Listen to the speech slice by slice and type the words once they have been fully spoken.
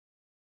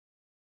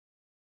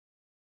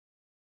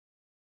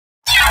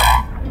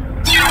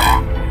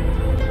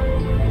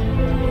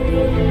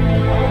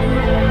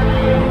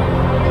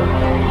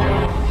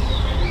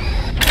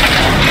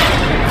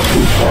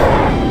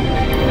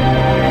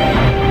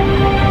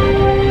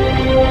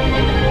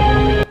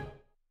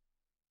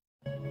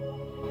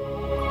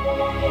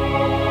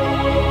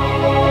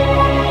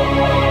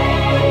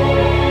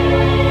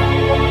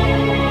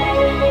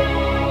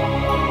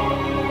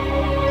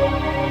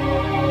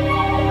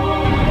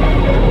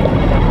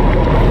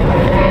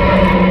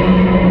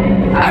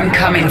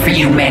coming for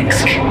you,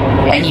 Minsk,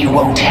 and you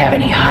won't have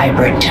any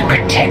hybrid to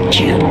protect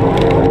you.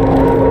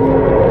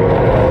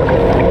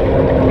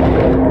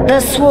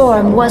 The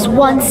swarm was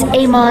once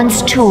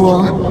Amon's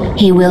tool.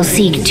 He will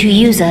seek to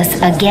use us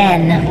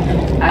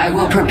again. I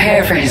will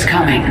prepare for his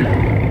coming,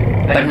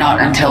 but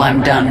not until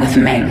I'm done with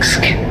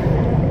Minsk.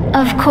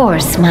 Of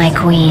course, my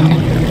queen.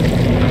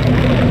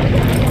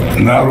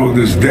 Narod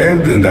is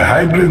dead and the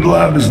hybrid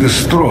lab is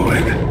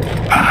destroyed.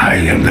 I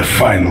am the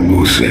final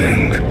loose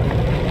end.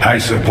 I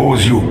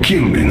suppose you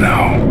kill me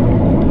now.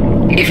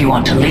 If you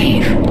want to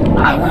leave,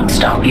 I won't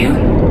stop you.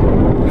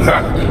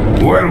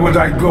 Where would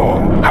I go?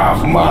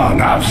 Half man,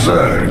 half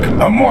Zerg.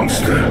 A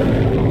monster.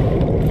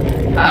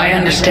 I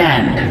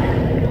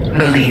understand.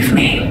 Believe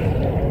me.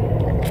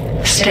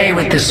 Stay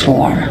with the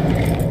swarm,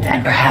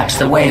 and perhaps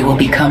the way will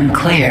become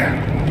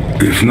clear.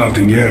 If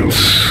nothing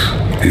else,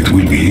 it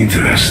will be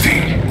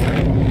interesting.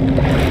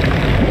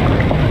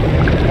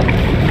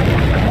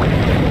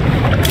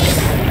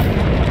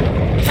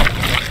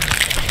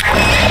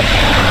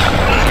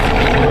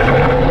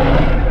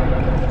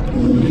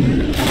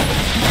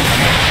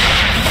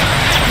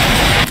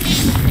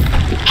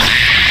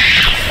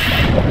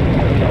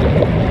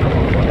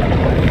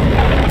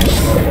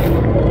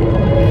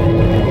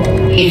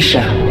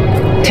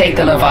 Isha, take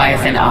the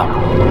Leviathan up.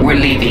 We're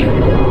leaving.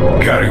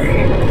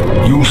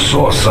 Kerrigan, you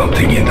saw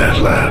something in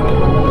that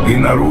lab.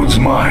 In Narod's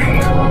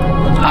mind.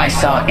 I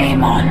saw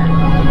Amon.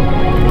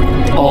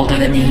 Older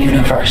than the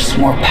universe,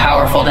 more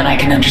powerful than I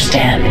can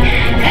understand.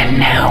 And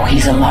now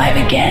he's alive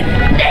again.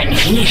 Then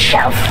he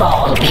shall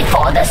fall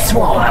before the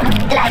swarm,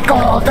 like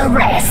all the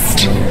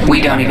rest. We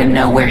don't even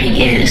know where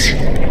he is.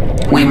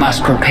 We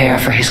must prepare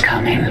for his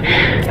coming,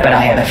 but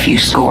I have a few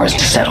scores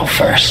to settle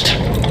first.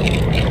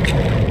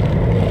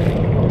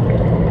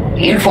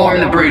 Inform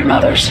the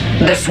broodmothers.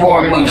 The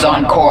swarm moves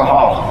on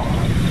Korhal.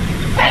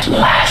 At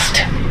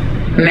last,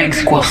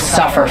 Minsk will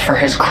suffer for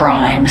his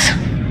crimes.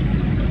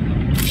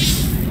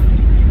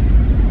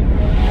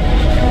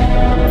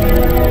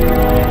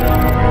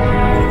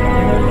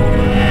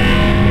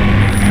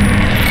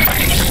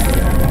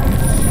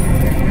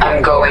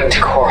 I'm going to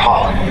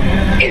Korhal.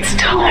 It's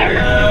time.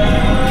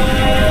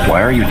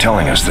 Why are you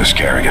telling us this,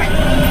 Kerrigan?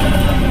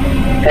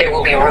 There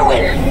will be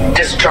ruin,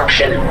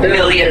 destruction.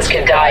 Millions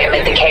can die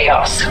amid the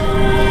chaos.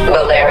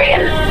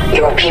 Valerian,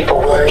 your people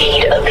will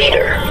need a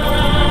leader.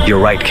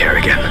 You're right,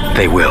 Kerrigan.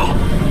 They will.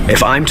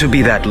 If I'm to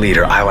be that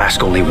leader, I'll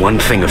ask only one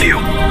thing of you.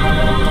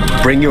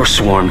 Bring your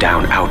swarm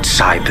down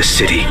outside the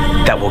city.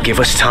 That will give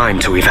us time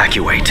to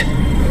evacuate.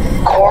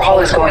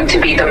 Korhal is going to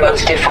be the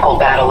most difficult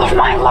battle of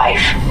my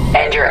life,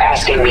 and you're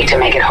asking me to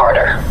make it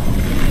harder.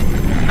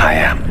 I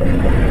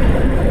am.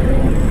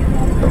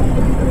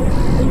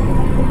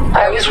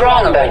 I was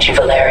wrong about you,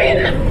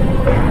 Valerian.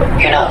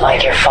 You're not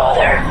like your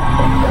father.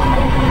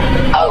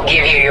 I'll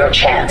give you your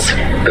chance.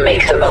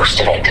 Make the most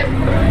of it.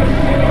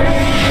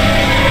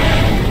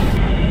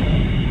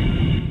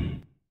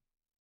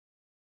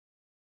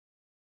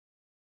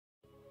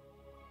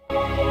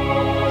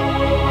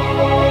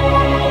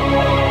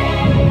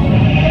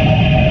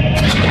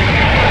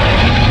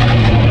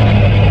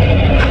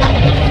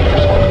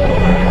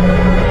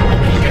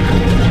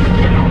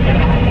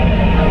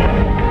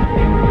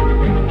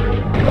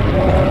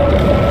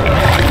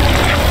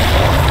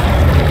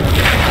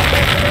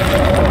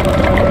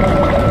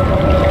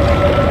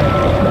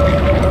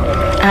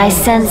 I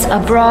sense a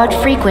broad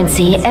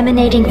frequency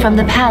emanating from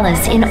the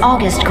palace in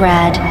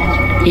Augustgrad.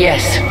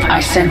 Yes, I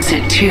sense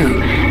it too.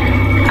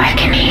 I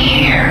can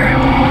hear.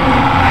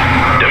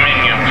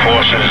 Dominion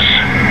forces,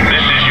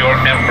 this is your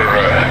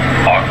Emperor,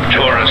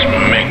 Arcturus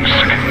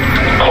Minsk.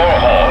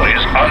 Korhal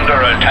is under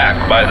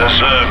attack by the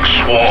Zerg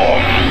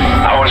swarm.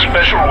 Our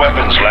special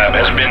weapons lab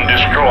has been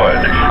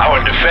destroyed.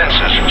 Our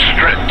defenses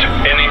stripped.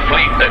 Any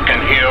fleet that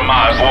can hear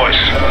my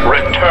voice,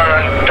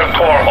 return to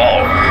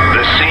Korhal.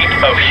 The seat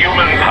of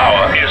human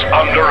power is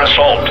under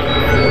assault.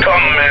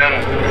 Come, men.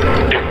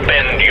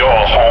 Defend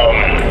your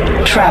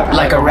home. Trapped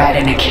like a rat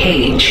in a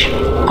cage,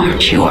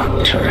 aren't you,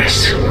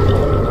 Arcturus?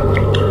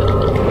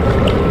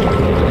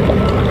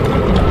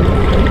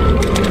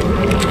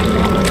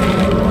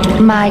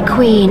 My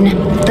queen,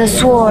 the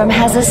swarm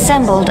has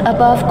assembled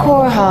above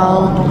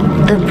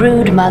Korhal. The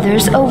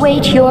broodmothers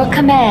await your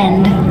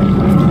command.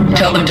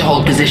 Tell them to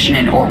hold position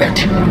in orbit.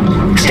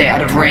 Stay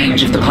out of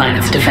range of the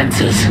planet's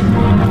defenses.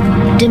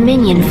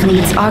 Dominion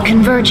fleets are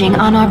converging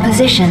on our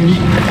position.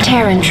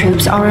 Terran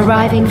troops are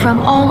arriving from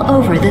all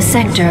over the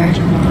sector.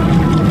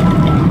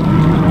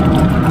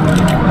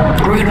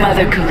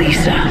 Broodmother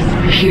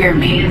Kalisa, hear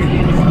me.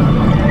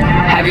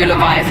 Have your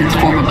Leviathans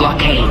form a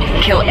blockade.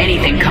 Kill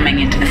anything coming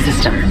into the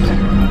system.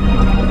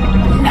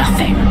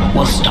 Nothing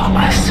will stop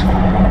us.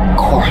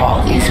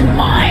 Korhal is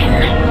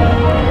mine.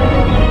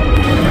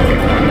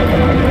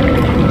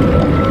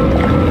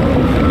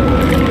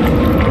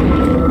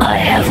 I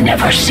have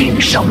never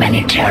seen so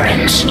many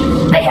Terrans.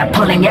 They are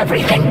pulling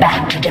everything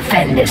back to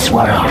defend this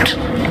world.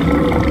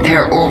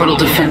 Their orbital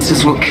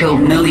defenses will kill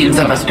millions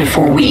of us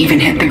before we even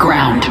hit the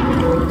ground.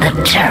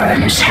 The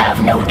Terrans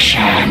have no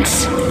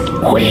chance.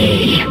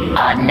 We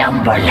are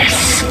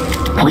numberless.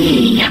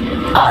 We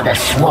are the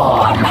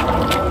Swarm.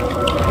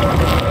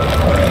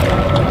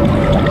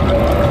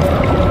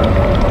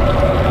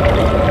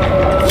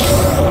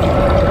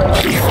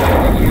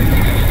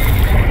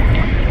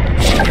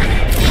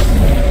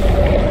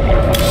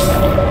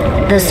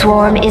 The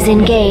Swarm is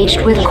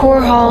engaged with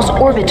Korhal's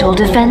orbital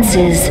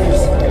defenses.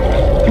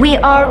 We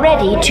are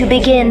ready to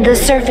begin the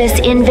surface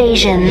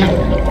invasion.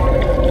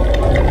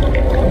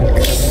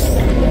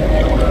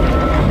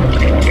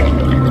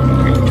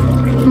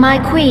 My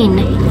queen,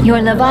 your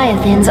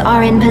Leviathans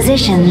are in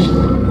position.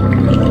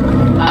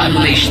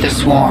 Unleash the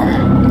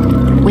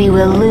swarm. We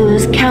will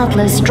lose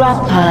countless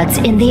drop pods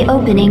in the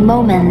opening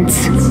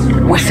moments.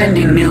 We're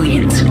sending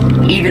millions.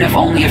 Even if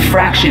only a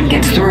fraction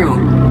gets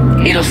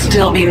through, it'll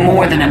still be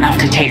more than enough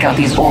to take out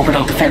these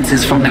orbital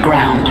defenses from the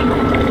ground.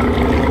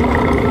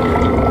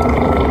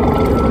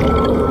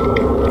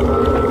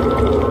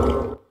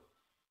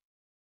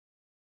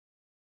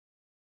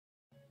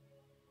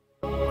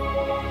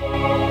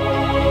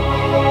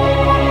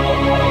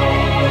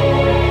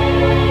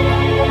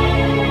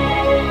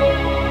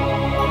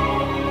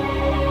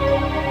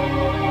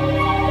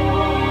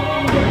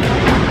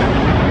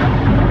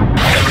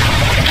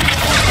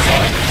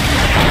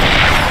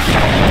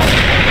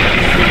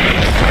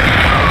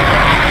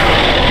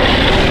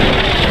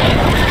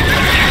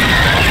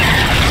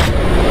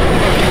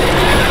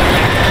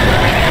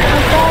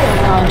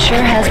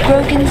 Has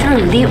broken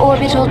through the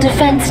orbital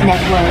defense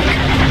network.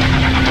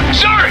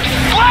 Zerg!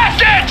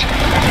 Blast it!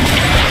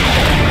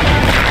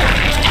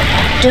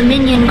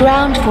 Dominion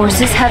ground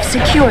forces have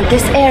secured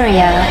this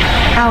area.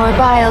 Our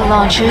bile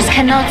launchers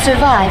cannot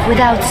survive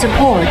without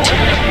support.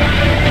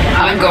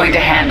 I'm going to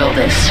handle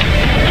this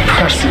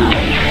personally.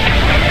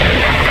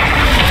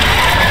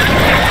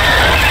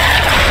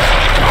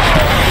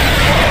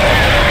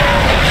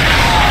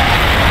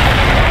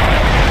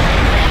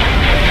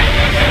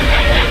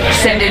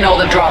 Send in all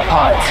the drop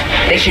pods.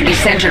 They should be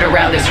centered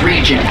around this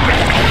region.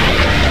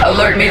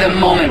 Alert me the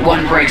moment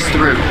one breaks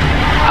through.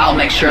 I'll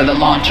make sure the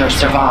launcher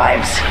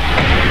survives.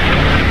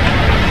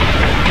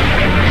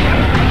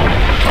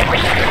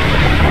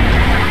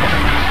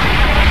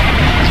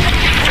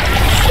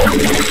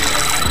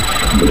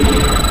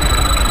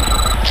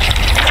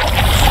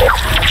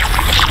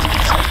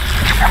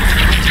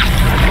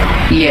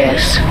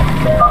 Yes.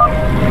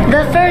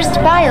 The first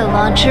bile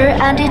launcher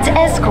and its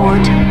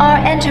escort are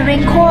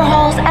entering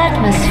Korhal's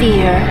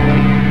atmosphere.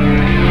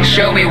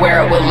 Show me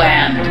where it will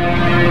land.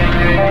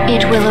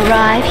 It will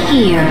arrive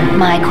here,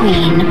 my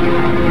queen.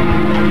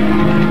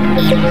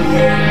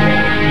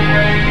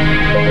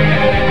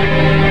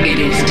 It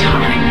is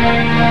time.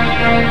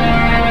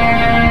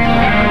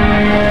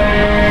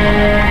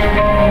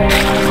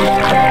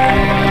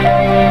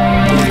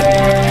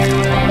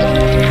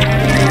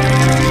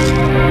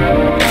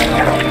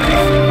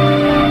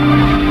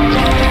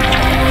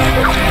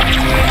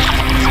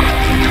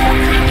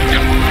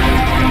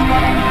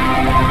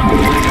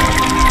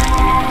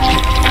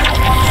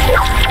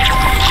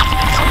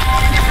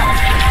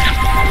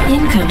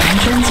 Incoming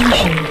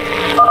transmission.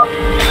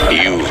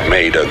 You've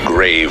made a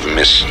grave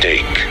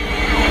mistake.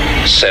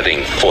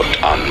 Setting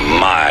foot on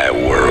my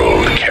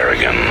world,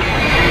 Kerrigan.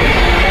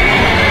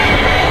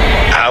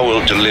 I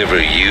will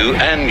deliver you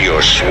and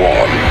your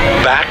swarm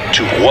back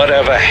to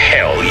whatever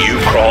hell you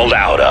crawled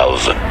out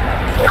of.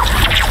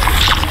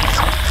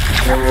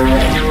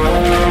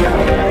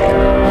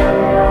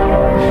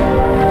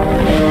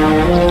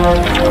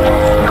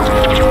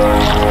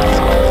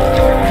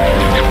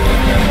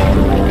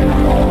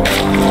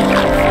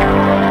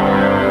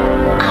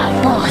 Our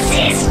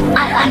forces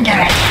are under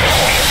attack.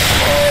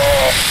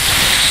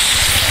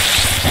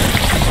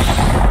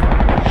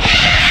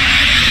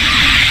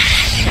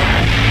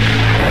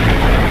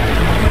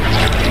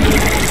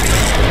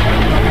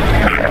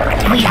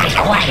 We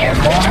require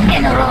more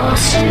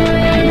minerals.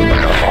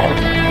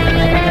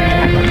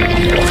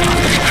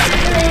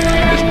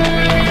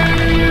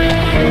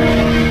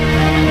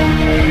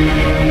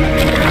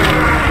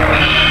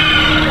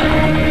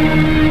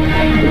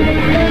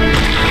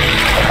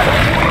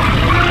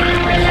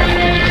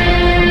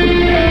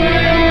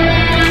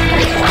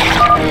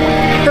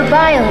 The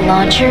bile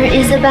launcher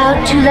is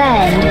about to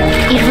land.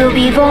 It will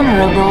be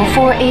vulnerable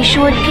for a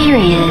short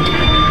period.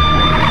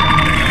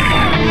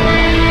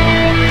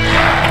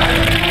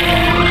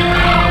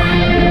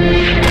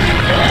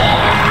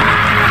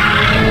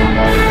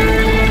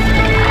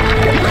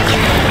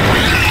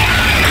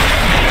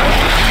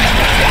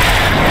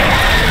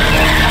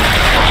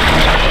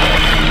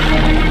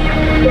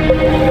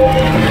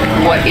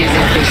 What is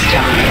it this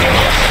time?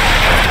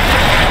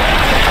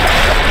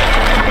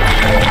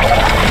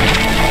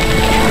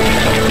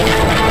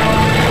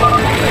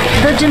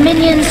 The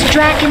Dominion's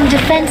Draken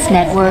defense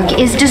network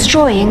is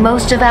destroying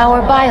most of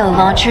our bile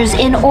launchers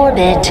in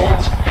orbit.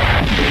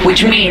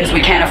 Which means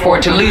we can't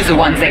afford to lose the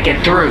ones that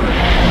get through.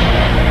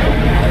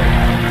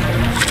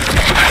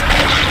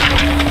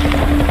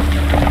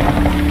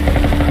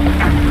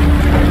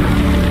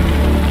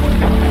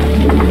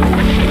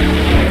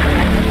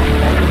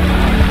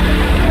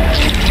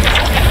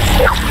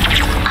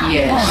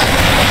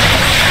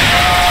 Yes.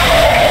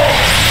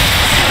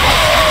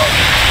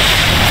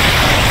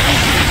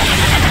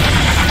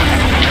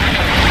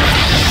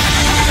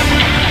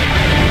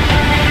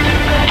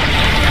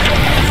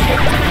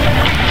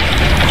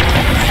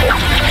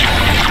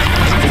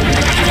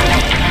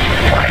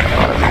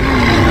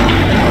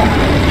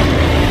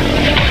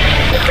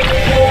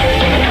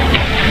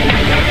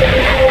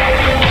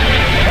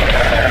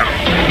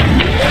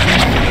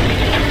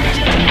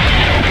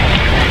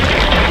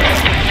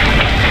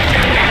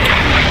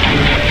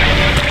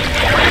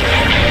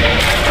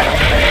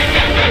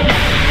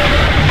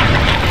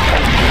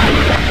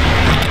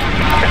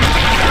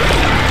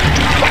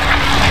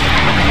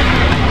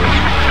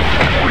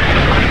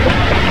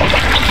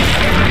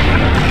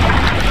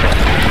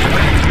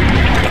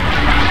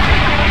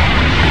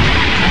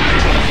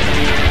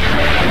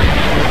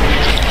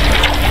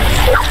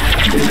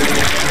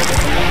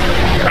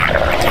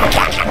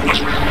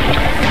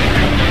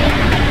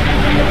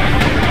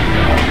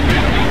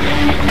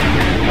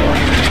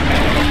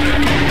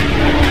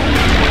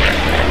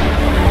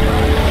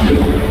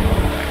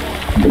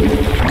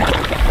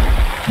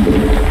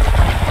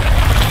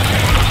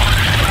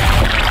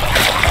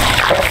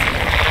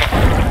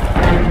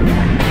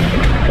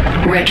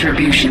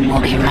 Retribution will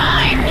be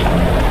mine.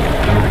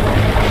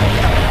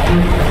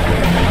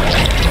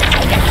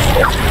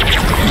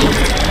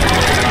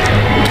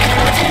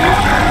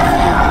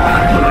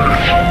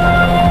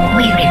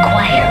 We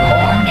require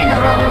more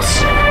minerals.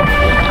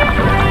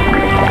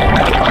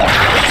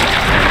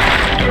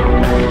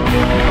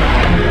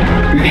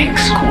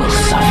 Minsk will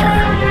suffer.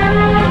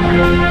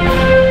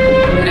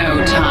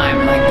 No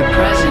time like the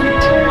present.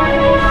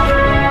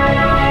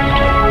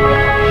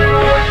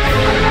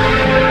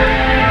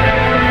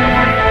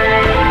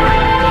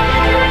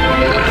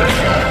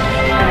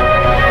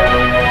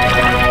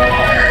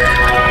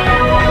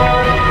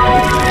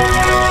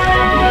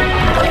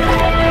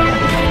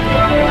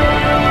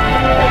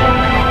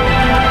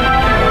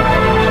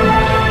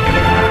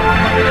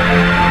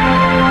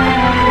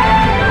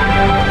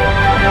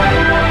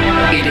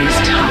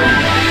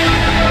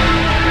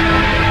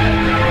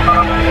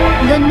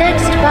 The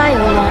next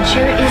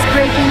bio-launcher is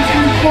breaking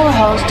through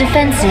Korhal's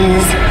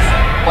defenses.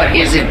 What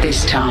is it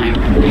this time?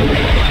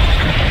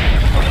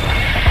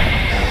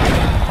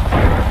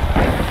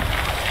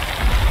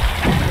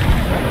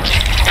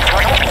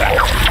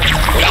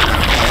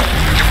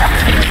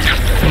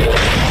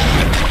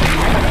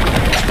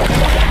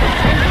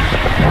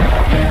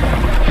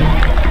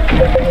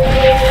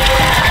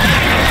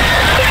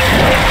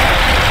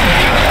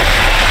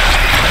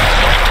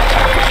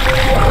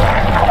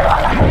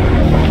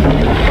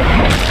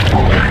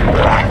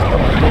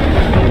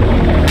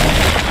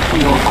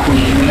 Your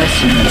queen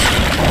listens.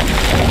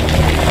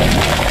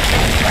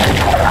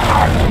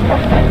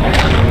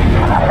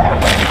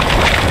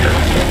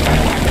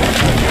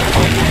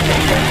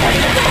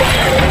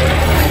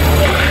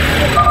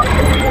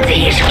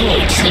 These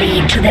gates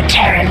lead to the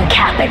Terran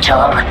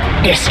capital.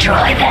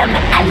 Destroy them,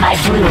 and my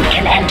brood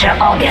can enter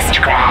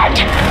Augustgrad.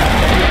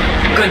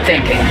 Good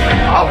thinking.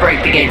 I'll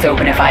break the gates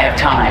open if I have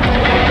time.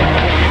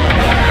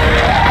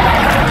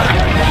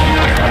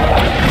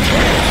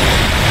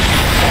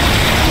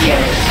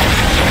 Yes.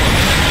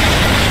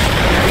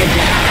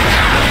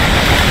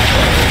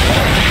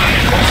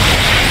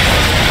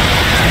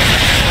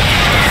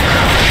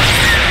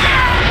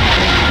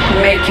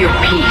 Make your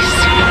peace.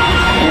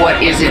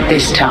 What is it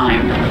this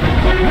time?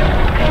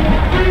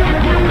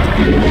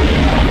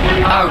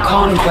 Our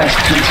conquest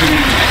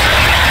continues.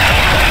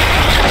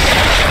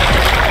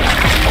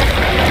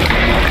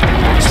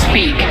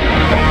 Speak.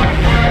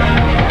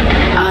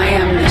 I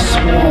am the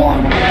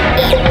swarm.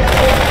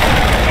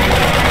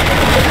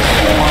 The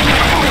swarm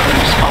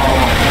conquers all.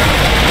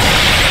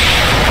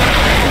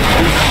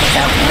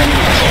 Without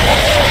limit.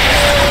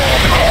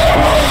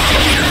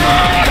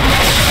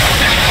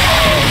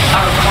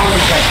 Our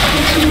conquest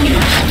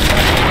continues.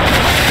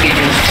 It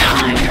is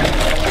time.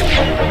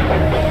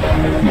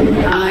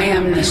 I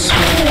am the swarm.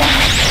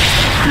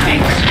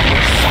 Makes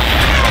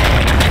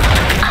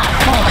Our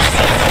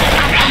forces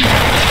are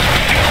under.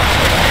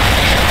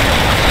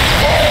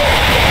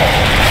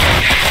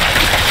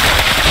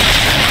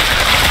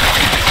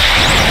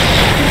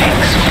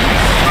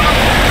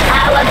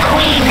 Our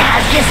queen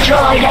has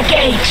destroyed a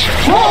gate.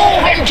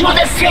 Move into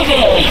the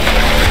city.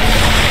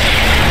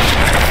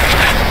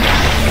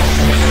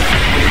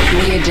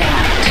 we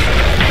adapt.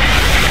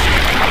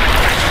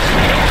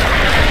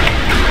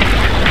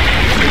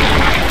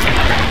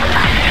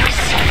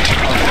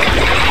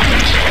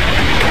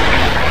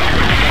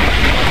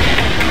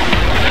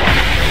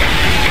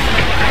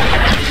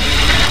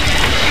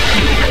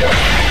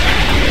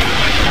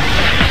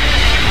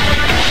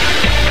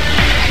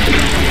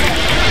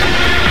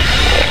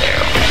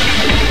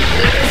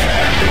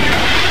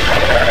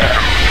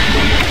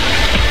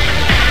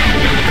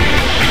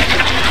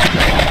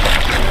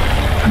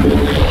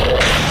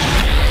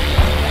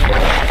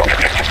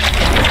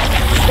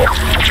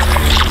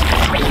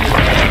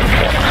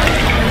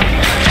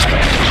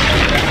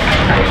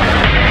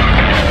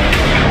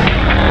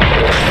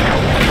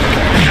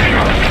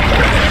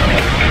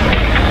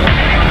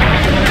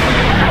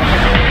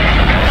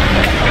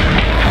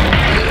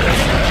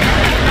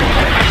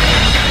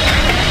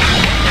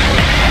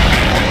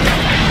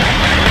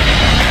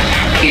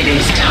 It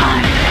is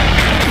time.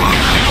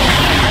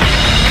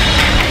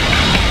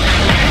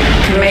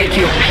 Make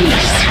your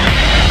peace.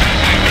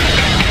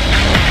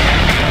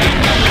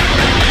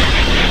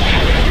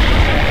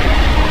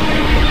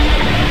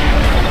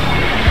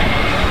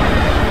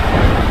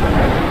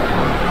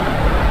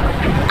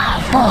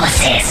 Our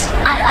forces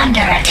are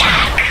under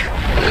attack.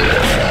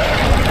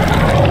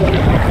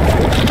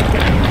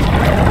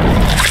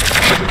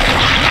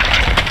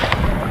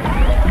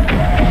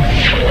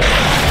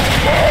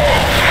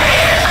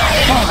 Our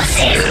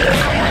forces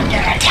are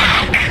under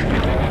attack.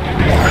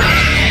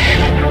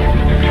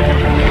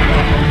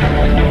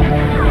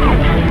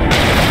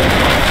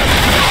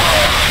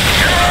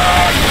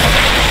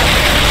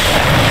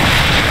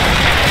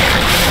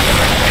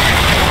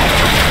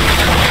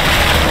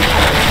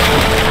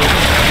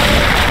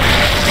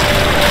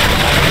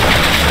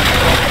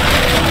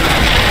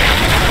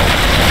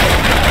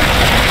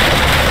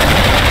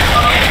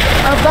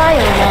 A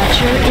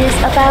bio-launcher is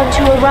about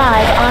to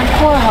arrive on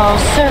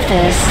Korhal's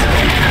surface.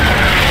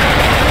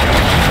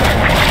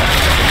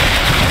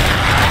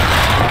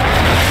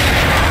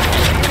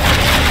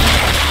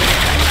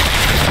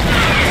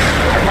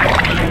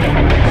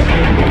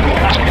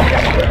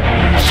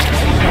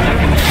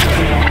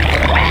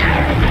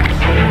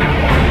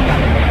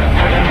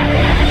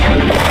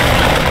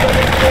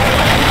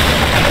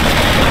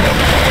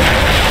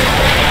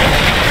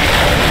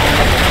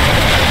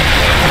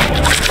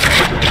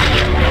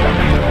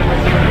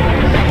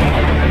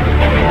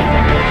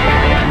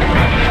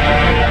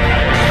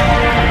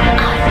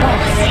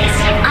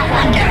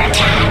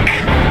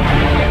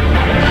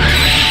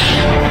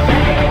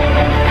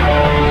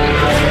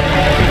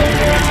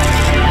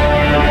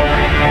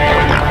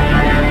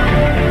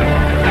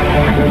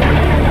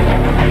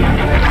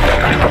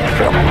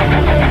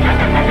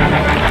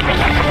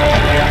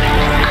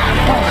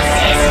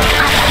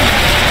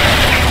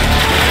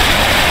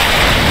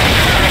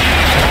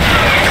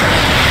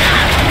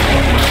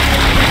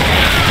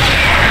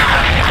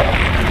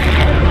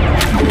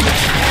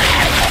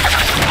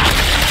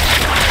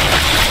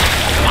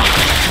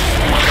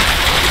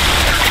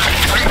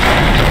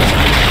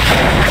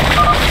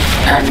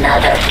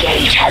 Another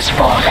gate has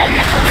fallen.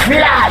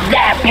 Flood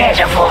their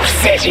pitiful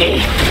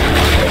city.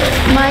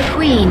 My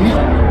queen,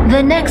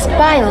 the next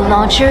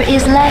bio-launcher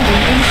is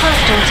landing in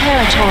hostile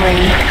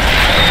territory.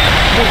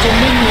 The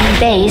Dominion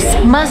base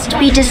must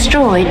be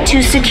destroyed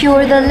to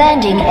secure the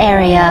landing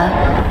area.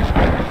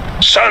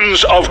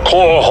 Sons of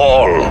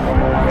Korhal,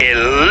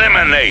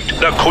 eliminate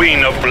the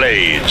Queen of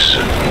Blades.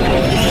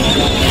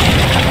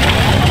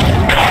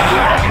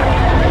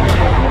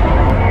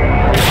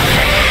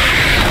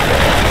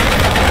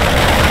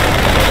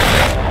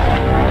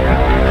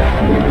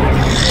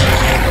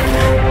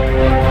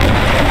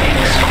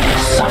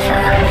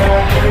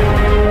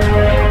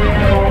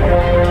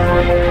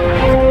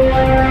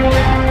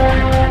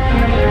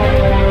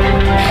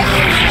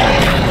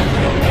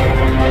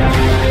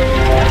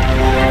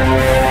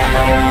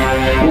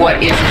 What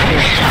is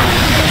this time?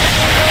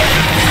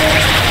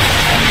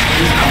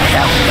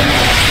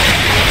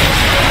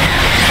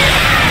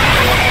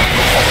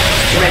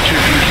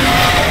 Retribution.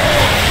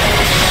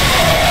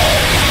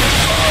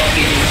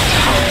 It is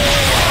time.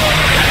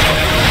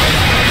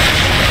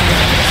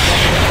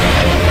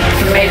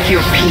 Make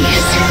your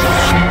peace.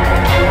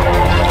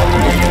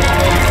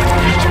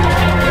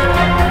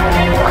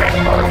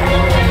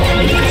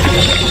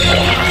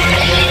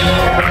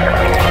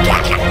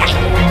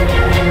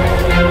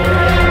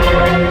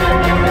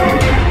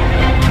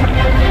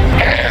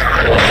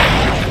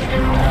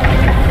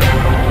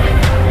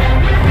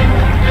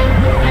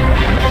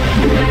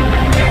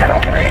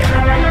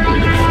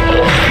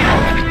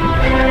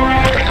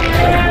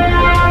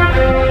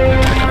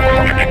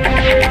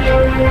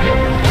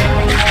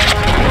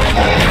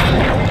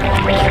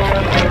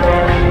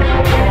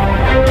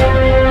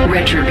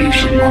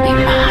 Retribution will be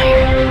mine.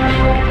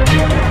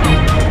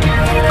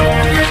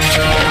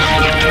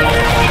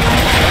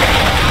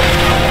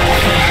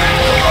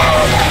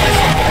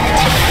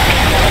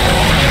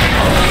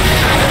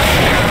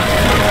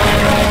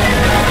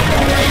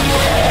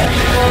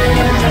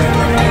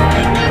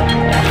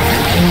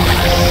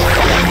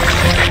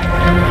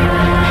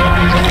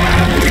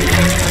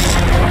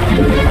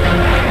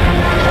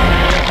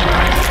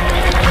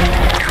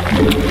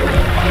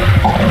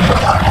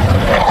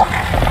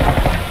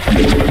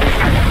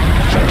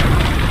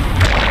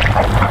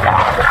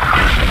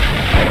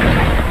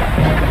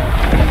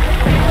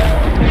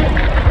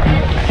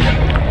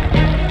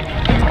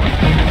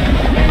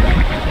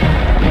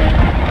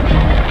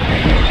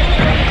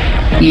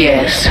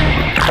 Yes.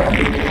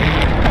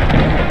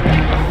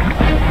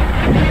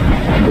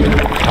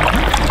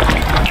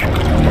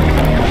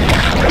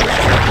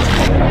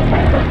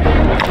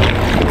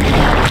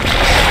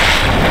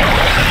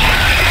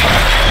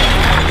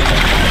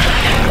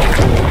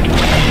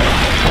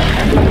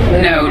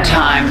 No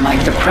time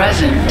like the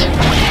present.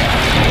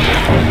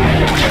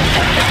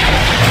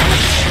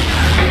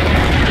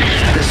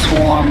 The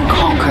swarm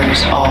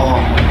conquers all.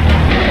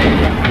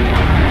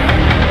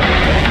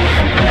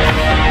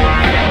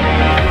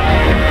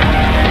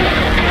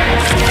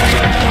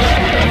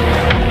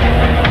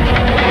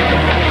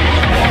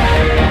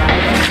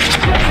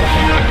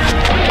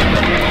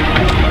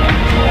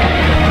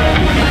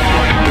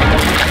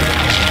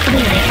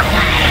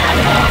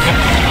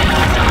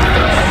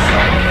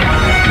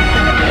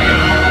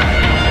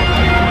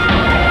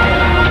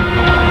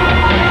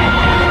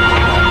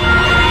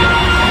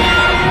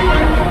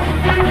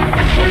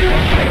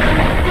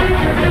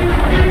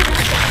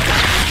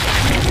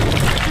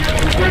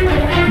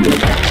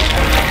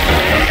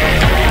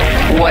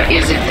 What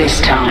is it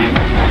this time?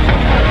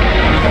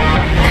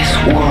 This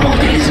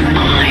world is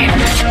mine.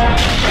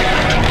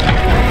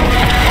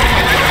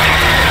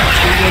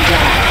 I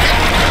adapt.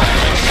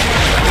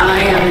 I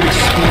am the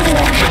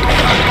swarm.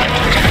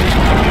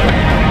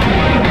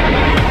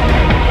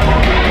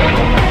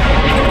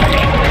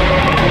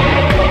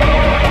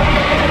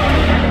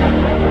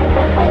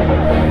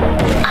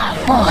 Our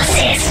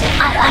forces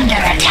are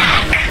under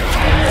attack.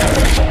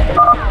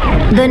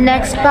 The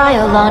next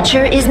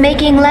bio-launcher is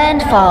making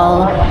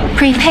landfall.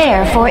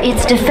 Prepare for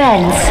its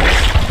defense.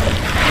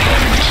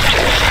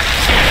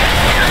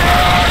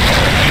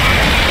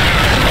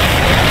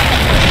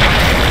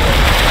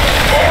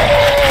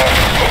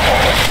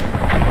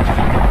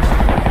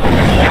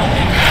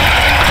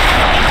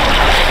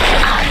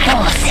 Our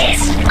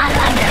forces are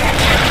under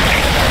attack.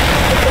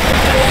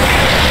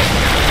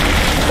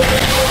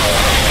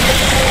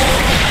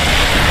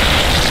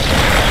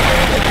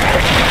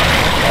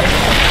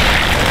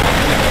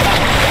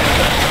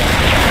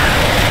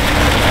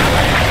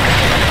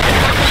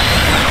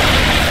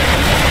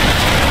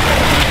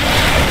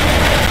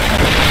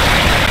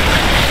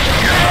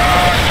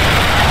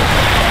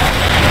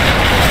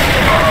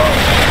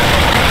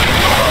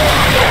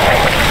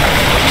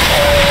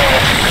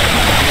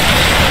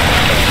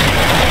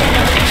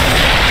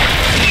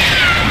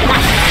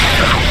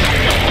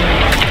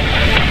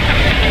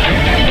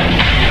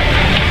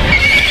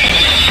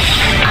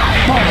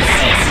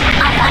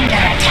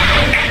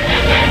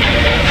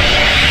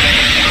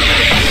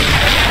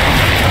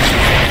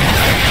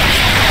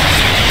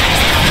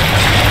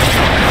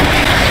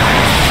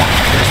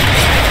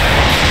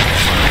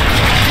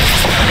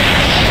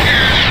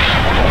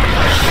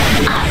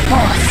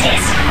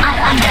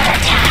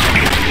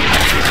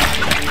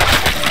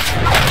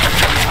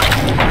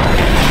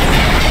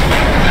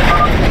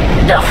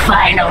 The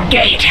final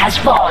gate has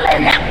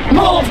fallen.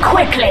 Move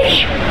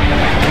quickly!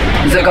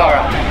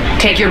 Zagara,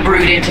 take your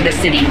brood into the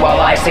city while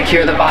I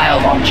secure the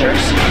bile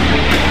launchers.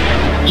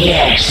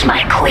 Yes,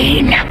 my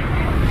queen.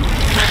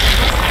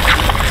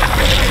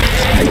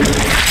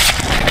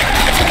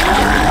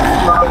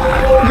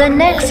 The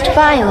next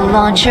bile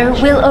launcher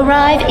will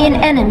arrive in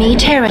enemy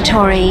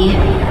territory.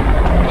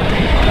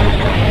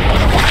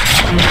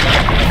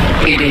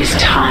 It is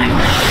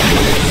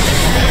time.